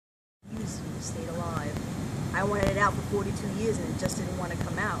stayed alive. I wanted it out for 42 years and it just didn't want to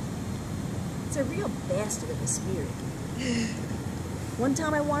come out. It's a real bastard of a spirit. One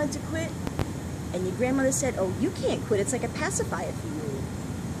time I wanted to quit, and your grandmother said, "Oh, you can't quit. It's like a pacifier for you."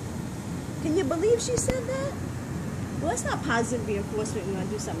 Can you believe she said that? Well, that's not positive reinforcement when you want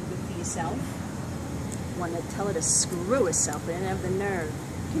to do something good for yourself. Want to tell her to screw herself, but didn't have the nerve.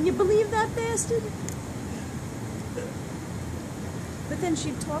 Can you believe that bastard? But then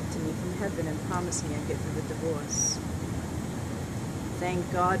she'd talk to me from heaven and promise me I'd get through the divorce.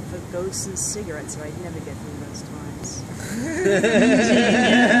 Thank God for ghosts and cigarettes, or I'd never get through those times.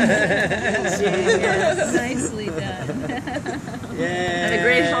 Genius. Nicely done. Yeah. And a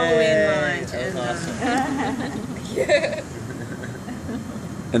great Halloween line. Awesome.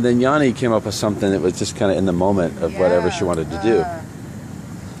 And then Yani came up with something that was just kind of in the moment of whatever she wanted to do.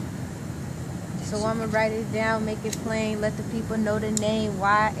 So I'm going to write it down, make it plain, let the people know the name,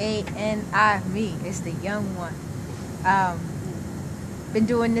 Y-A-N-I, me. It's the young one. Been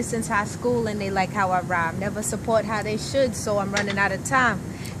doing this since high school and they like how I rhyme. Never support how they should, so I'm running out of time.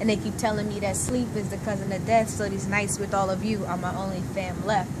 And they keep telling me that sleep is the cousin of death, so these nights with all of you are my only fam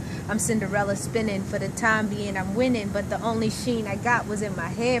left. I'm Cinderella spinning, for the time being I'm winning, but the only sheen I got was in my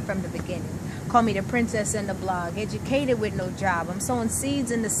head from the beginning. Call me the princess in the blog, educated with no job. I'm sowing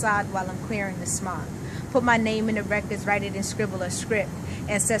seeds in the sod while I'm clearing the smog. Put my name in the records, write it and scribble a script.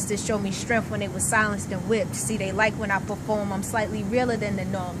 Ancestors show me strength when they were silenced and whipped. See, they like when I perform, I'm slightly realer than the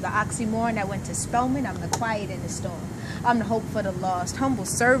norm. The oxymoron that went to Spelman, I'm the quiet in the storm. I'm the hope for the lost, humble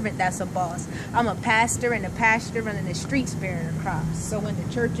servant that's a boss. I'm a pastor in a pasture running the streets bearing a cross. So when the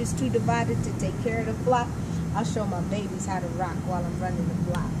church is too divided to take care of the flock, I'll show my babies how to rock while I'm running the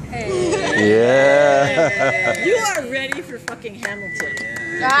block. Hey. Yeah. You are ready for fucking Hamilton.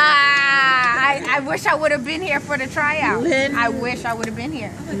 I wish I would have been here for the tryout. I wish I would have been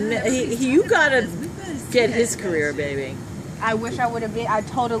here. You gotta get his career, baby. I wish I would have been. I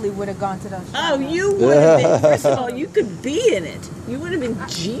totally would have gone to those tryouts. Oh, you would have been. First of all, you could be in it. You would have been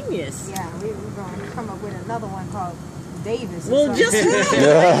genius. Yeah, we're going to come up with another one called Davis. Well, just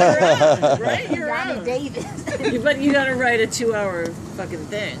right? You're out. Yani Davis. But you gotta write a 2-hour fucking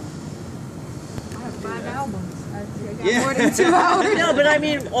thing. I have 5 albums. I got more than 2 hours. No, but I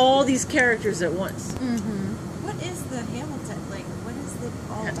mean all these characters at once. What is the Hamilton? Like, what is the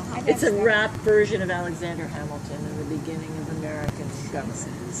all about? It's a rap version of Alexander Hamilton in the beginning of American government.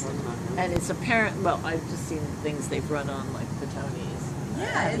 And it's apparent, well, I've just seen things they've run on like the Tonys.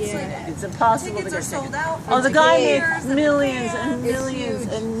 Yeah, it's like it's impossible to tickets get are sold out. Oh, the guy made years, millions and millions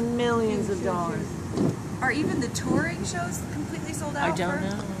and millions of dollars. Are even the touring shows completely sold out? I don't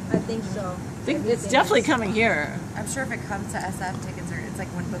know. I think so. I think it's definitely coming here. I'm sure if it comes to SF, tickets are. It's like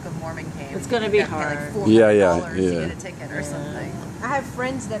when Book of Mormon came. It's gonna be you got hard. Like $400 Yeah. to get a ticket or something. I have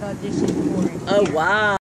friends that auditioned for it. Oh wow.